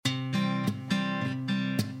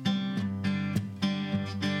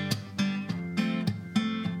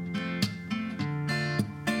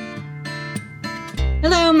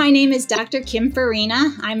Hello, my name is Dr. Kim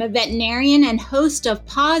Farina. I'm a veterinarian and host of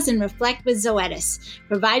Pause and Reflect with Zoetis,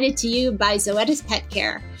 provided to you by Zoetis Pet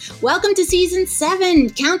Care. Welcome to Season 7.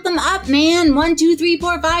 Count them up, man. 1, 2, 3,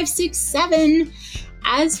 4, 5, 6, 7.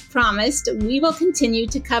 As promised, we will continue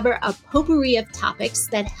to cover a potpourri of topics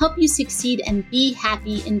that help you succeed and be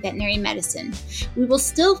happy in veterinary medicine. We will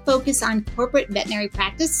still focus on corporate veterinary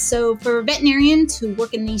practice, so for veterinarians who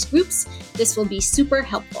work in these groups, this will be super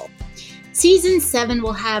helpful. Season 7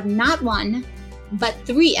 will have not 1, but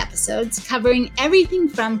 3 episodes covering everything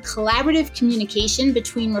from collaborative communication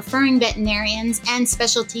between referring veterinarians and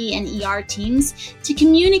specialty and ER teams to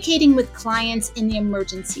communicating with clients in the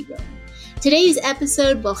emergency room. Today's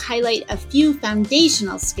episode will highlight a few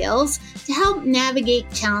foundational skills to help navigate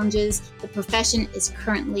challenges the profession is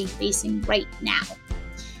currently facing right now.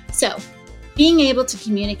 So, being able to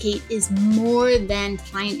communicate is more than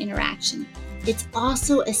client interaction. It's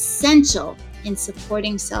also essential in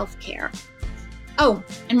supporting self-care. Oh,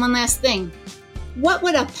 and one last thing. What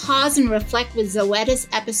would a Pause and Reflect with Zoetis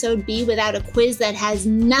episode be without a quiz that has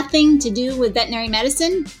nothing to do with veterinary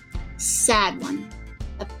medicine? Sad one.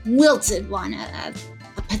 A wilted one. A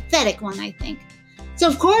pathetic one, I think. So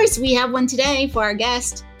of course, we have one today for our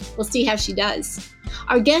guest. We'll see how she does.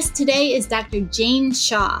 Our guest today is Dr. Jane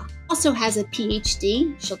Shaw. Also has a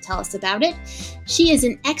PhD. She'll tell us about it. She is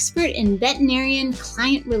an expert in veterinarian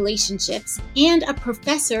client relationships and a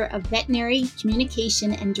professor of veterinary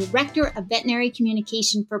communication and director of veterinary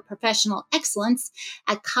communication for professional excellence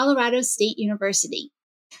at Colorado State University.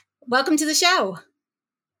 Welcome to the show.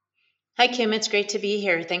 Hi, Kim. It's great to be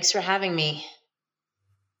here. Thanks for having me.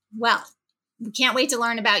 Well, we can't wait to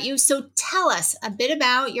learn about you. So tell us a bit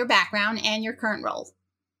about your background and your current role.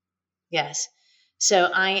 Yes.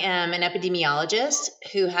 So I am an epidemiologist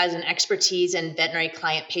who has an expertise in veterinary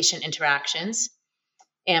client-patient interactions.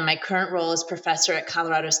 And my current role is professor at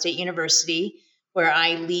Colorado State University, where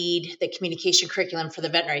I lead the communication curriculum for the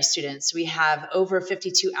veterinary students. We have over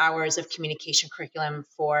 52 hours of communication curriculum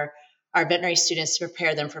for our veterinary students to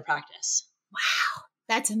prepare them for practice. Wow,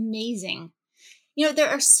 that's amazing. You know, there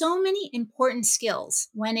are so many important skills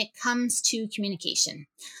when it comes to communication.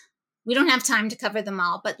 We don't have time to cover them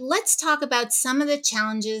all, but let's talk about some of the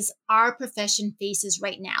challenges our profession faces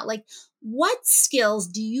right now. Like, what skills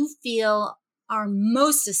do you feel are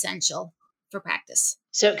most essential for practice?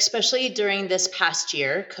 So especially during this past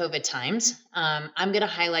year, COVID times, I'm going to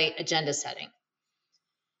highlight agenda setting.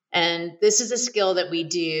 And this is a skill that we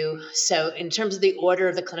do. So in terms of the order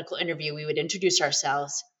of the clinical interview, we would introduce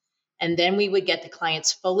ourselves, and then we would get the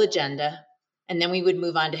client's full agenda, and then we would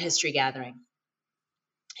move on to history gathering.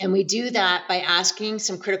 And we do that by asking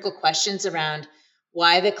some critical questions around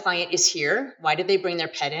why the client is here. Why did they bring their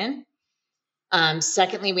pet in?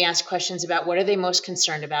 Secondly, we ask questions about what are they most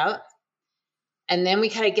concerned about? And then we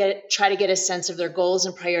kind of try to get a sense of their goals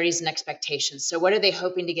and priorities and expectations. So what are they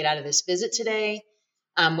hoping to get out of this visit today?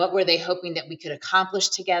 What were they hoping that we could accomplish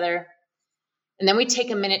together? And then we take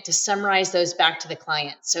a minute to summarize those back to the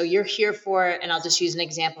client. So you're here for, and I'll just use an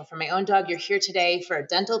example from my own dog. You're here today for a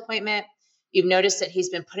dental appointment. You've noticed that he's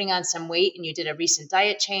been putting on some weight and you did a recent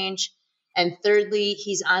diet change. And thirdly,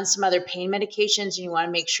 he's on some other pain medications and you want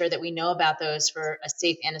to make sure that we know about those for a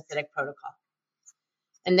safe anesthetic protocol.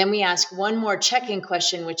 And then we ask one more check-in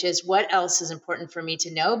question, which is what else is important for me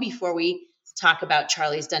to know before we talk about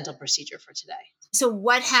Charlie's dental procedure for today. So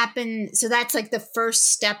what happened? So that's like the first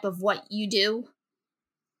step of what you do?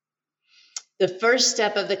 The first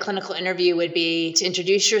step of the clinical interview would be to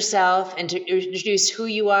introduce yourself and to introduce who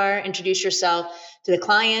you are, introduce yourself to the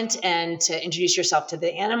client and to introduce yourself to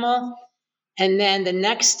the animal. And then the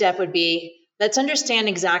next step would be, let's understand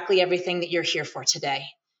exactly everything that you're here for today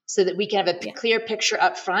so that we can have a clear picture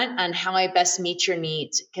up front on how I best meet your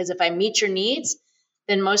needs. Because if I meet your needs,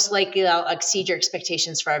 then most likely I'll exceed your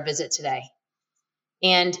expectations for our visit today.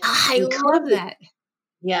 And I love that.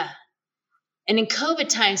 Yeah. And in COVID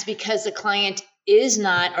times, because the client is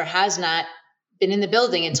not or has not been in the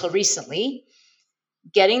building until recently,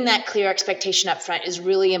 getting that clear expectation up front is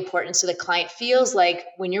really important. So the client feels like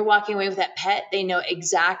when you're walking away with that pet, they know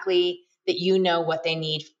exactly that you know what they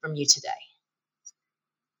need from you today.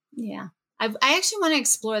 Yeah. I actually want to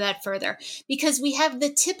explore that further because we have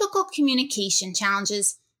the typical communication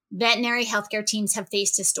challenges veterinary healthcare teams have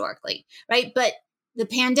faced historically, right? But the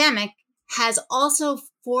pandemic has also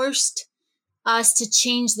forced us to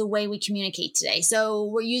change the way we communicate today. So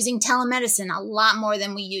we're using telemedicine a lot more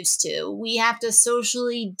than we used to. We have to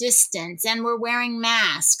socially distance and we're wearing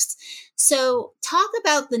masks. So talk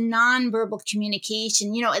about the nonverbal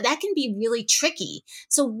communication. You know, that can be really tricky.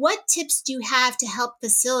 So what tips do you have to help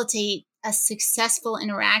facilitate a successful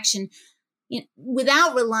interaction,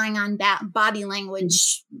 without relying on body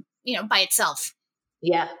language, by itself.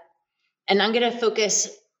 Yeah. And I'm going to focus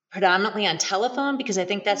predominantly on telephone because I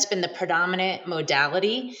think that's been the predominant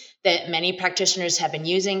modality that many practitioners have been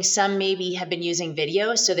using. Some maybe have been using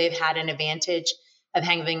video, so they've had an advantage of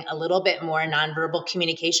having a little bit more nonverbal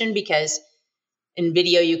communication because in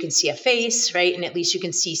video you can see a face, right? And at least you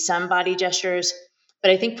can see some body gestures.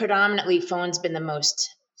 But I think predominantly phone's been the most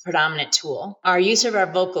predominant tool. Our use of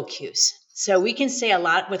our vocal cues. So we can say a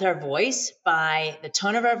lot with our voice by the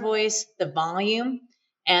tone of our voice, the volume,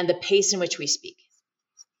 and the pace in which we speak.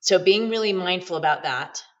 So being really mindful about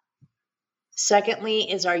that. Secondly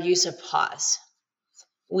is our use of pause.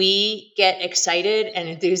 We get excited and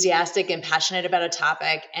enthusiastic and passionate about a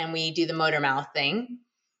topic, and we do the motor mouth thing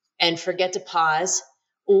and forget to pause,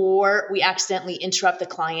 or we accidentally interrupt the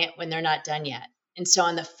client when they're not done yet. And so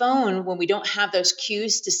on the phone, when we don't have those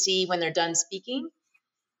cues to see when they're done speaking,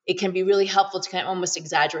 it can be really helpful to kind of almost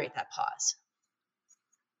exaggerate that pause.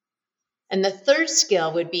 And the third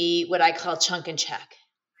skill would be what I call chunk and check.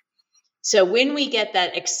 So when we get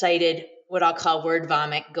that excited, what I'll call word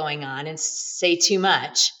vomit going on and say too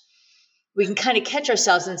much, we can kind of catch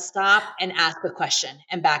ourselves and stop and ask a question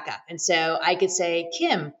and back up. And so I could say,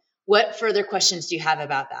 Kim, what further questions do you have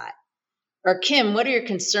about that? Or Kim, what are your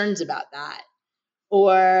concerns about that?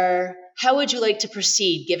 Or how would you like to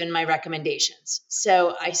proceed given my recommendations?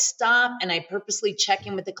 So I stop and I purposely check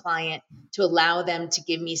in with the client to allow them to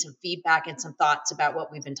give me some feedback and some thoughts about what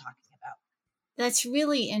we've been talking about. That's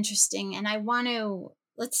really interesting. And I want to,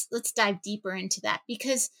 let's dive deeper into that,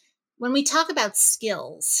 because when we talk about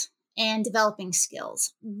skills and developing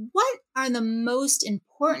skills, what are the most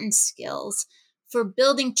important skills for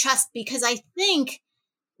building trust? Because I think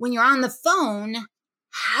when you're on the phone,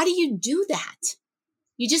 how do you do that?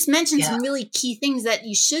 You just mentioned some really key things that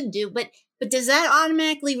you should do, but does that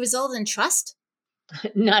automatically result in trust?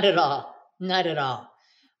 Not at all. Not at all.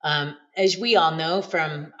 As we all know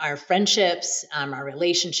from our friendships, our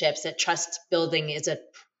relationships, that trust building is a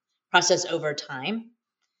process over time.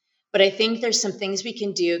 But I think there's some things we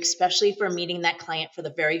can do, especially if we're meeting that client for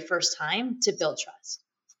the very first time, to build trust.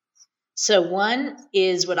 So one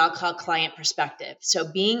is what I'll call client perspective.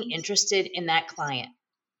 So being interested in that client.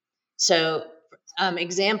 So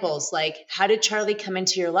examples like, how did Charlie come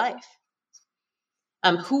into your life?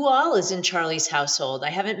 Who all is in Charlie's household? I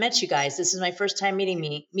haven't met you guys. This is my first time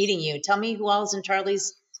meeting you. Tell me who all is in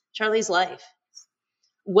Charlie's life.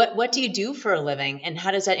 What do you do for a living, and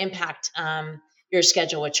how does that impact your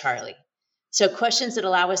schedule with Charlie? So questions that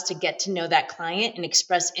allow us to get to know that client and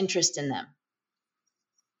express interest in them.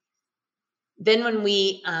 Then when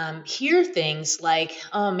we hear things like,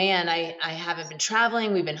 oh man, I haven't been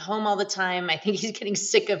traveling. We've been home all the time. I think he's getting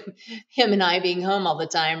sick of him and I being home all the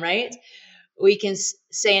time, right? We can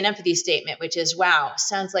say an empathy statement, which is, wow,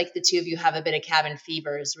 sounds like the two of you have a bit of cabin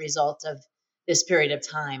fever as a result of this period of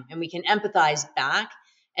time. And we can empathize back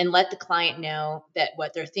and let the client know that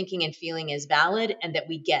what they're thinking and feeling is valid and that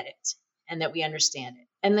we get it and that we understand it.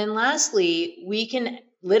 And then lastly, we can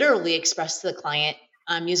literally express to the client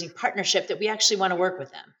using partnership that we actually want to work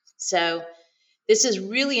with them. So this is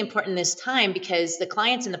really important this time because the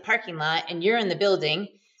client's in the parking lot and you're in the building,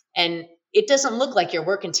 and it doesn't look like you're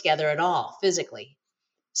working together at all physically.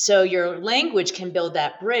 So your language can build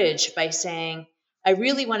that bridge by saying, I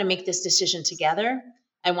really want to make this decision together.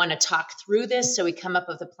 I want to talk through this so we come up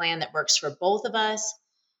with a plan that works for both of us.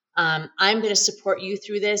 I'm going to support you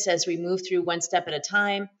through this as we move through one step at a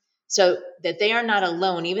time, so that they are not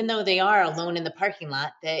alone, even though they are alone in the parking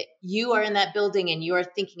lot, that you are in that building and you are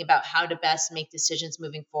thinking about how to best make decisions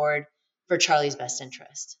moving forward for Charlie's best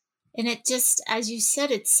interest. And it just, as you said,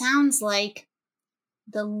 it sounds like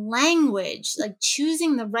the language, like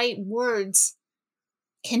choosing the right words,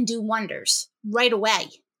 can do wonders right away.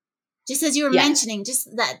 Just as you were mentioning,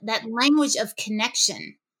 just that language of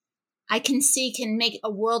connection, I can see can make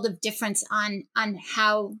a world of difference on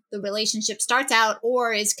how the relationship starts out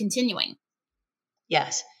or is continuing.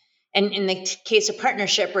 Yes. And in the case of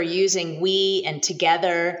partnership, we're using we and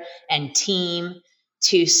together and team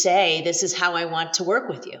to say, this is how I want to work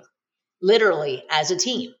with you, literally as a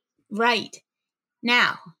team. Right.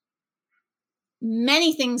 Now,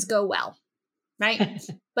 many things go well, right?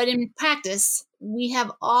 But in practice, we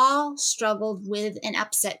have all struggled with an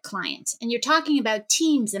upset client. And you're talking about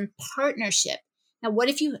teams and partnership. Now, what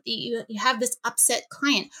if you have this upset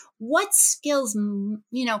client? What skills,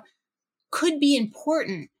 could be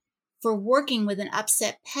important for working with an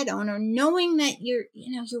upset pet owner, knowing that you're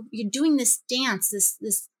doing this dance,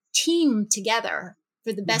 this team together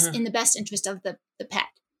for the best, in the best interest of the pet?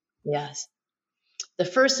 Yes. the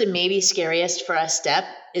first and maybe scariest for us step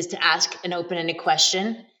is to ask an open-ended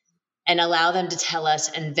question and allow them to tell us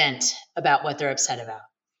and vent about what they're upset about.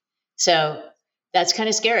 So that's kind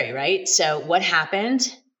of scary, right? So what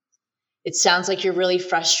happened? It sounds like you're really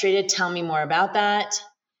frustrated. Tell me more about that.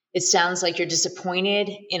 It sounds like you're disappointed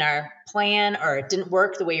in our plan, or it didn't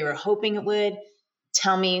work the way you were hoping it would.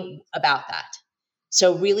 Tell me about that.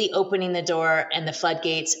 So really opening the door and the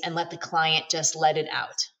floodgates and let the client just let it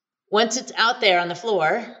out. Once it's out there on the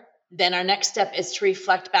floor, then our next step is to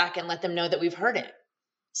reflect back and let them know that we've heard it.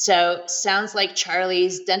 So sounds like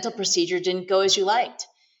Charlie's dental procedure didn't go as you liked,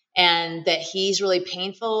 and that he's really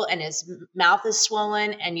painful and his mouth is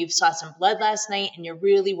swollen and you saw some blood last night and you're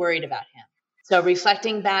really worried about him. So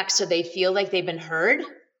reflecting back so they feel like they've been heard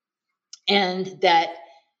and that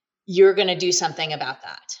you're going to do something about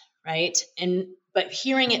that, right? But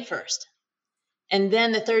hearing it first. And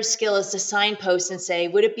then the third skill is to signpost and say,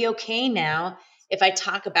 would it be okay now if I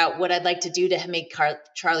talk about what I'd like to do to make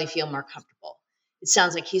Charlie feel more comfortable? It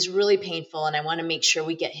sounds like he's really painful and I want to make sure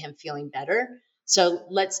we get him feeling better. So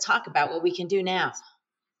let's talk about what we can do now.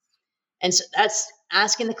 And so that's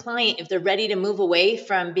asking the client if they're ready to move away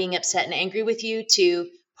from being upset and angry with you to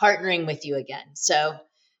partnering with you again. So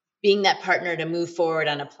being that partner to move forward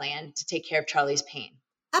on a plan to take care of Charlie's pain.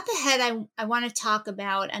 Up ahead, I want to talk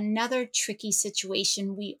about another tricky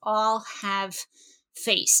situation we all have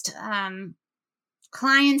faced.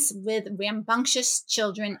 Clients with rambunctious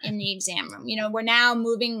children in the exam room. You know, we're now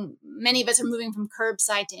many of us are moving from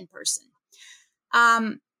curbside to in-person.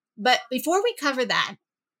 But before we cover that,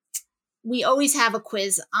 we always have a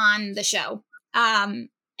quiz on the show. And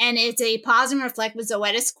it's a Pause and Reflect with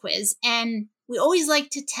Zoetis quiz. And we always like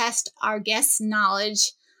to test our guests'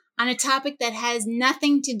 knowledge on a topic that has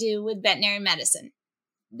nothing to do with veterinary medicine.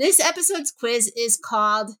 This episode's quiz is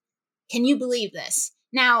called, Can You Believe This?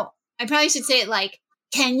 Now, I probably should say it like,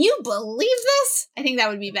 can you believe this? I think that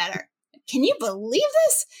would be better. Can you believe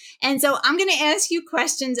this? And so I'm going to ask you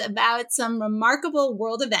questions about some remarkable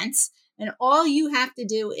world events, and all you have to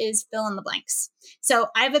do is fill in the blanks. So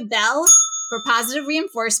I have a bell for positive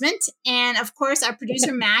reinforcement. And of course, our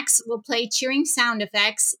producer Max will play cheering sound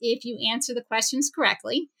effects if you answer the questions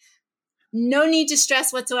correctly. No need to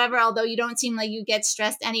stress whatsoever, although you don't seem like you get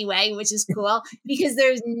stressed anyway, which is cool because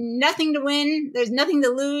there's nothing to win. There's nothing to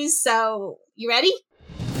lose. So you ready?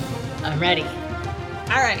 I'm ready.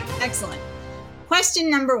 All right. Excellent. Question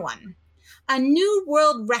number 1. A new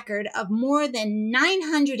world record of more than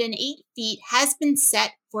 908 feet has been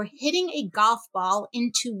set for hitting a golf ball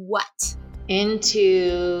into what?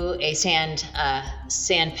 Into a sand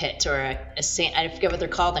pit or a sand, I forget what they're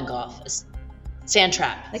called in golf. Sand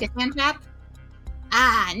trap. Like a sand trap?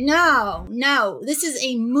 No. This is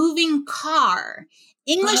a moving car.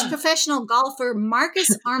 English professional golfer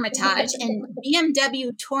Marcus Armitage and BMW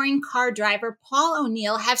touring car driver Paul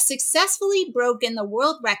O'Neill have successfully broken the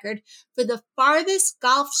world record for the farthest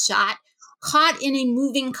golf shot caught in a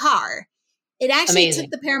moving car. It actually took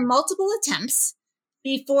the pair multiple attempts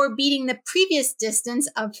before beating the previous distance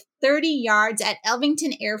of 30 yards at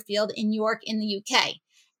Elvington Airfield in York in the UK.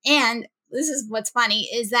 And this is what's funny,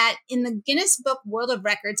 is that in the Guinness Book World of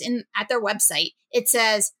Records at their website, it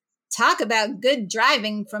says, talk about good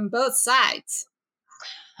driving from both sides.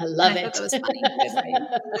 I love it. I thought that was funny.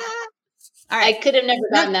 All right. I could have never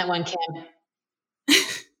gotten that one, Kim.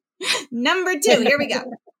 Number 2, here we go.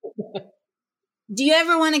 Do you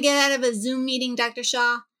ever want to get out of a Zoom meeting, Dr.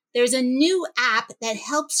 Shaw? There's a new app that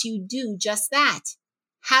helps you do just that.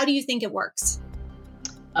 How do you think it works?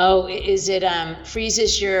 Oh, is it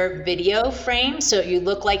freezes your video frame so you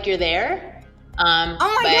look like you're there? Oh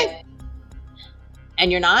my God.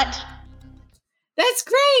 And you're not? That's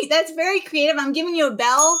great. That's very creative. I'm giving you a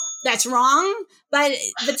bell. That's wrong, but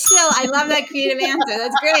still, I love that creative answer.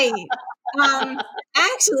 That's great.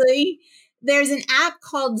 Actually, there's an app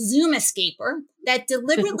called Zoom Escaper that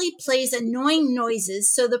deliberately plays annoying noises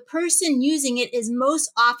so the person using it is most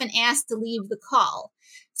often asked to leave the call.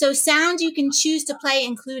 So sounds you can choose to play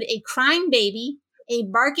include a crying baby, a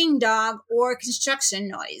barking dog, or construction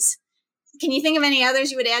noise. Can you think of any others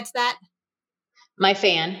you would add to that? My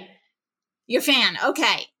fan. Your fan.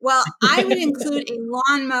 Okay. Well, I would include a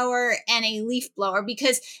lawnmower and a leaf blower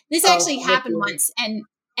because this actually happened once.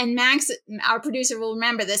 And Max, our producer, will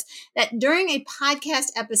remember this, that during a podcast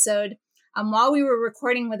episode, while we were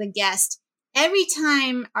recording with a guest, every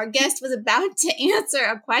time our guest was about to answer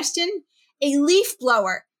a question, a leaf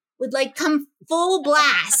blower would come full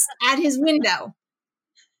blast at his window.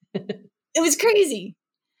 It was crazy.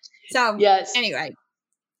 So yes. Anyway,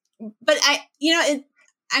 but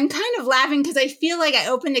I'm kind of laughing because I feel like I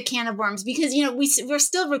opened a can of worms because, we're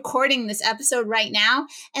still recording this episode right now.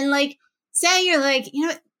 And like, say you're like,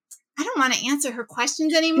 I don't want to answer her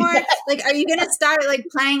questions anymore. Like, are you going to start like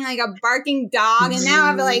playing like a barking dog? And now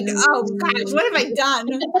I'm like, oh gosh, what have I done?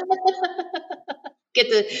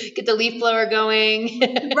 Get the leaf blower going.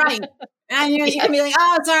 Right. And you can be like,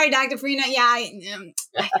 oh, sorry, Dr. Farina. Yeah,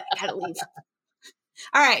 I gotta leave.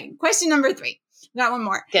 All right. Question number 3. We got one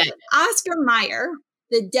more. Okay. Oscar Mayer,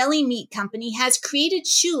 the deli meat company, has created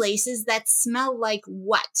shoelaces that smell like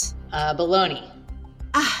what? Bologna.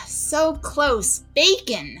 So close.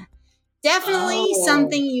 Bacon. Definitely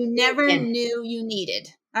something you never knew you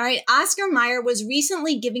needed. All right. Oscar Mayer was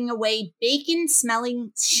recently giving away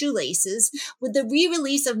bacon-smelling shoelaces with the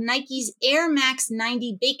re-release of Nike's Air Max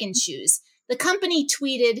 90 bacon shoes. The company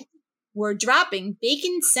tweeted, "We're dropping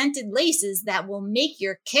bacon-scented laces that will make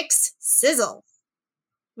your kicks sizzle."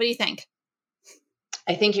 What do you think?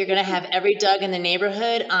 I think you're going to have every dog in the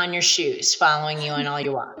neighborhood on your shoes following you on all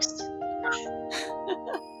your walks.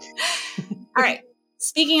 All right.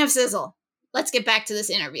 Speaking of sizzle, let's get back to this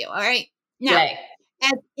interview. All right. Now, Okay.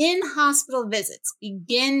 as in-hospital visits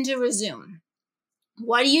begin to resume,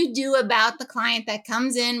 what do you do about the client that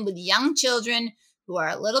comes in with young children who are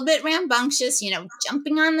a little bit rambunctious,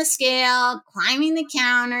 jumping on the scale, climbing the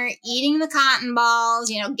counter, eating the cotton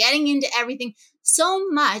balls, getting into everything so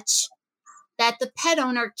much that the pet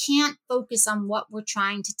owner can't focus on what we're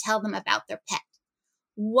trying to tell them about their pet?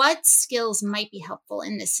 What skills might be helpful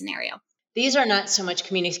in this scenario? These are not so much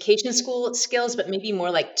communication skills, but maybe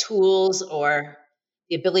more like tools or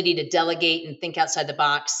the ability to delegate and think outside the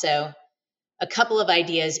box. So a couple of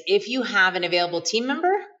ideas. If you have an available team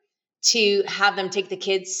member, to have them take the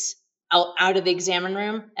kids out of the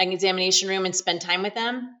examination room and spend time with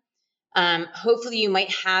them. Hopefully you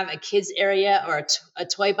might have a kids area or a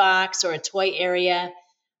toy box or a toy area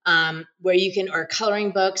where you can, or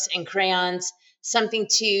coloring books and crayons, something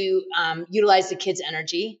to utilize the kids'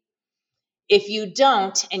 energy. If you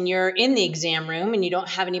don't, and you're in the exam room and you don't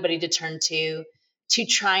have anybody to turn to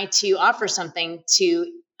try to offer something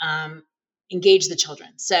to engage the children.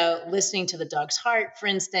 So listening to the dog's heart, for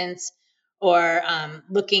instance, or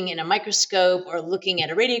looking in a microscope or looking at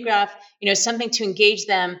a radiograph, something to engage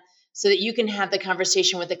them so that you can have the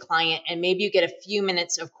conversation with the client and maybe you get a few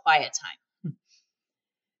minutes of quiet time.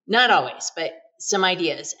 Not always, but some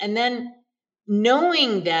ideas. And then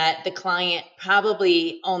knowing that the client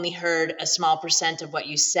probably only heard a small percent of what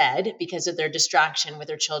you said because of their distraction with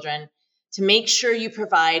their children, to make sure you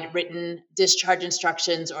provide written discharge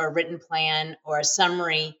instructions or a written plan or a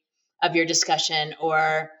summary of your discussion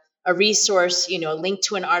or a resource, a link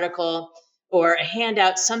to an article or a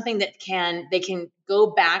handout, something that they can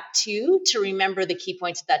go back to remember the key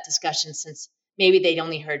points of that discussion, since maybe they'd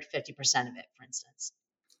only heard 50% of it, for instance.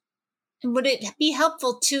 Would it be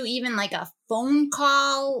helpful to even like a phone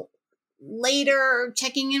call later,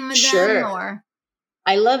 checking in with them? Or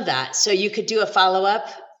I love that. So you could do a follow-up,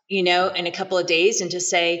 in a couple of days and just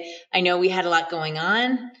say, I know we had a lot going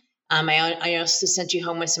on. I also sent you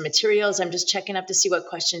home with some materials. I'm just checking up to see what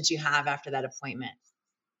questions you have after that appointment.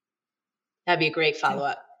 That'd be a great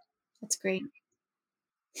follow-up. That's great.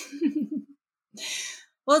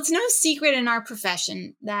 Well, it's no secret in our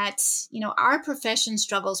profession that, our profession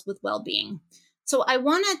struggles with well-being. So I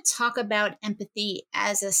want to talk about empathy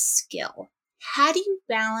as a skill. How do you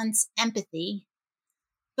balance empathy,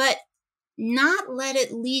 but not let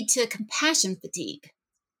it lead to compassion fatigue?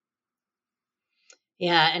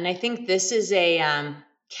 Yeah, and I think this is a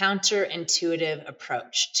counterintuitive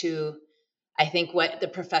approach to, I think, what the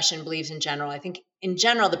profession believes in general. I think in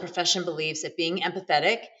general, the profession believes that being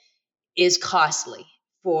empathetic is costly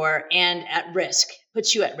and at risk,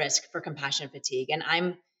 puts you at risk for compassion fatigue. And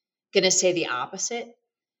I'm going to say the opposite,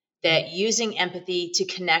 that using empathy to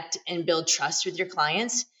connect and build trust with your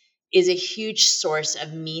clients is a huge source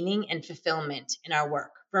of meaning and fulfillment in our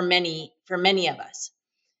work for many of us.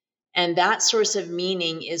 And that source of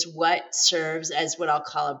meaning is what serves as what I'll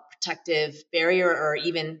call a protective barrier or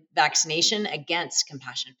even vaccination against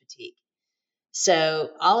compassion fatigue.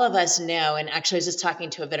 So all of us know, and actually I was just talking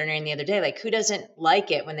to a veterinarian the other day, like, who doesn't like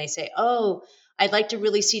it when they say, oh, I'd like to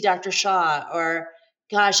really see Dr. Shaw, or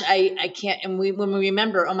gosh, I can't. And when we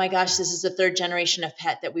remember, oh my gosh, this is the third generation of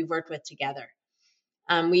pet that we've worked with together.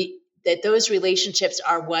 That those relationships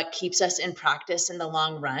are what keeps us in practice in the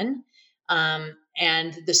long run.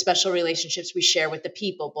 And the special relationships we share with the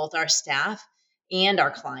people, both our staff and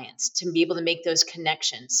our clients, to be able to make those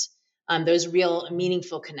connections. Those real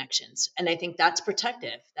meaningful connections. And I think that's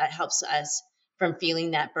protective. That helps us from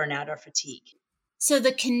feeling that burnout or fatigue. So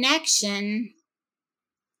the connection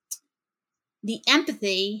the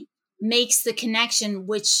empathy makes the connection,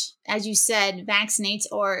 which, as you said, vaccinates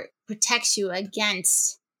or protects you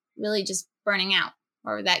against really just burning out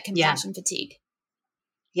or that compassion fatigue.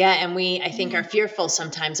 Yeah. And we, I think, are fearful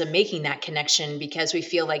sometimes of making that connection because we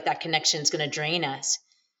feel like that connection is going to drain us.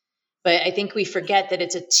 But I think we forget that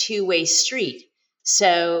it's a two-way street.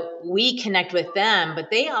 So we connect with them, but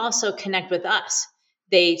they also connect with us.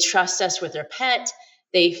 They trust us with their pet.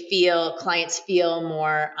 Clients feel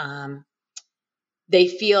more, they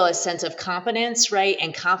feel a sense of competence, right?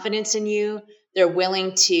 And confidence in you. They're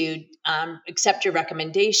willing to accept your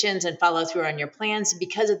recommendations and follow through on your plans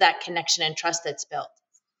because of that connection and trust that's built.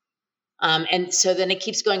 And so then it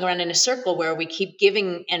keeps going around in a circle where we keep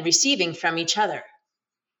giving and receiving from each other.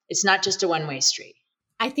 It's not just a one-way street.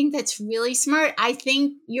 I think that's really smart. I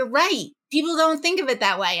think you're right. People don't think of it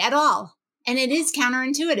that way at all. And it is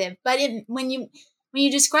counterintuitive. But when you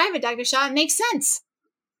describe it, Dr. Shaw, it makes sense.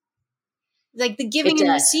 Like the giving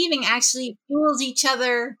and receiving actually fills each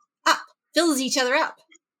other up.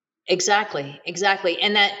 Exactly.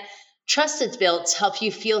 And that trust that's built helps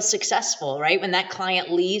you feel successful, right? When that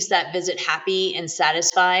client leaves that visit happy and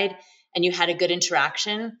satisfied and you had a good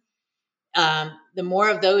interaction, the more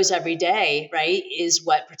of those every day, right, is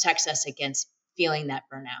what protects us against feeling that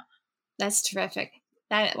burnout. That's terrific.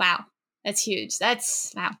 Wow. That's huge.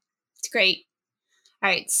 It's great. All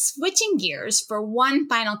right. Switching gears for one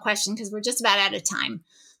final question, because we're just about out of time.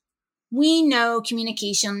 We know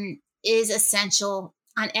communication is essential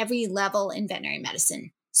on every level in veterinary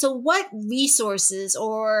medicine. So what resources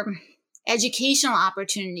or educational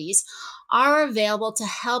opportunities are available to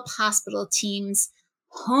help hospital teams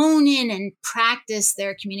hone in and practice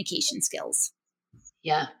their communication skills?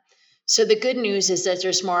 Yeah. So the good news is that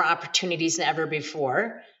there's more opportunities than ever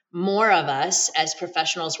before. More of us as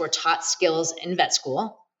professionals were taught skills in vet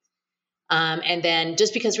school. And then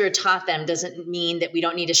just because we were taught them doesn't mean that we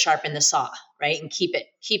don't need to sharpen the saw, right? And keep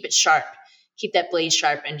it sharp, keep that blade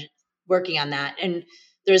sharp and working on that. And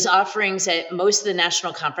there's offerings at most of the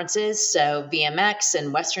national conferences. So VMX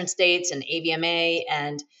and Western States and AVMA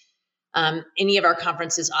and any of our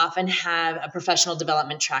conferences often have a professional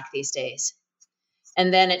development track these days.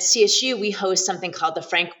 And then at CSU, we host something called the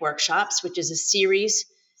Frank Workshops, which is a series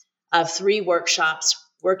of 3 workshops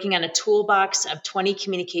working on a toolbox of 20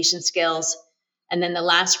 communication skills. And then the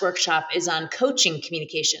last workshop is on coaching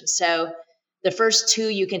communication. So the first 2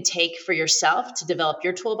 you can take for yourself to develop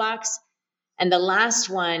your toolbox. And the last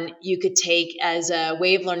one you could take as a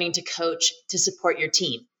way of learning to coach to support your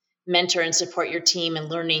team, mentor and support your team in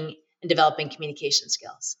learning and developing communication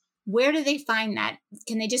skills. Where do they find that?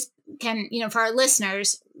 For our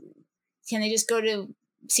listeners, can they just go to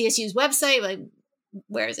CSU's website? Like,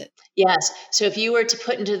 where is it? Yes. So if you were to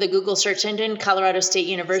put into the Google search engine, Colorado State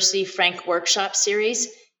University Frank Workshop Series,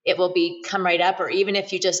 it will come right up. Or even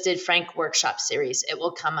if you just did Frank Workshop Series, it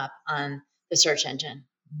will come up on the search engine.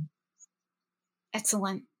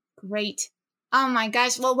 Excellent. Great. Oh my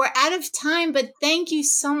gosh. Well, we're out of time, but thank you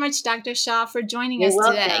so much, Dr. Shaw, for joining us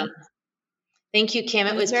today. Thank you, Kim.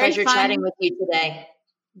 It was a pleasure chatting with you today.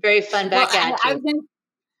 Very fun back at you.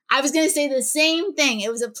 I was going to say the same thing. It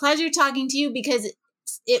was a pleasure talking to you because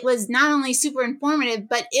it was not only super informative,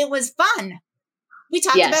 but it was fun. We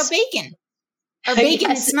talked about bacon. Or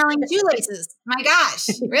bacon and smelling shoelaces. My gosh,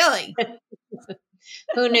 really?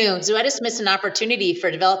 Who knew? Zoetis missed an opportunity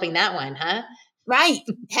for developing that one, huh? Right.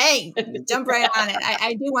 Hey, jump right on it.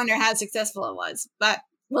 I do wonder how successful it was. But,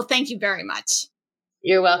 well, thank you very much.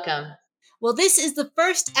 You're welcome. Well, this is the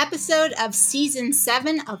first episode of Season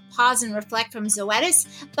 7 of Pause and Reflect from Zoetis,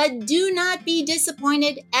 but do not be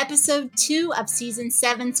disappointed. Episode 2 of Season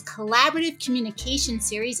 7's Collaborative Communication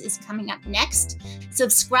Series is coming up next.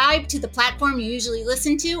 Subscribe to the platform you usually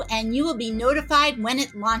listen to, and you will be notified when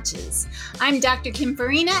it launches. I'm Dr. Kim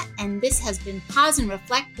Farina, and this has been Pause and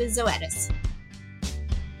Reflect with Zoetis.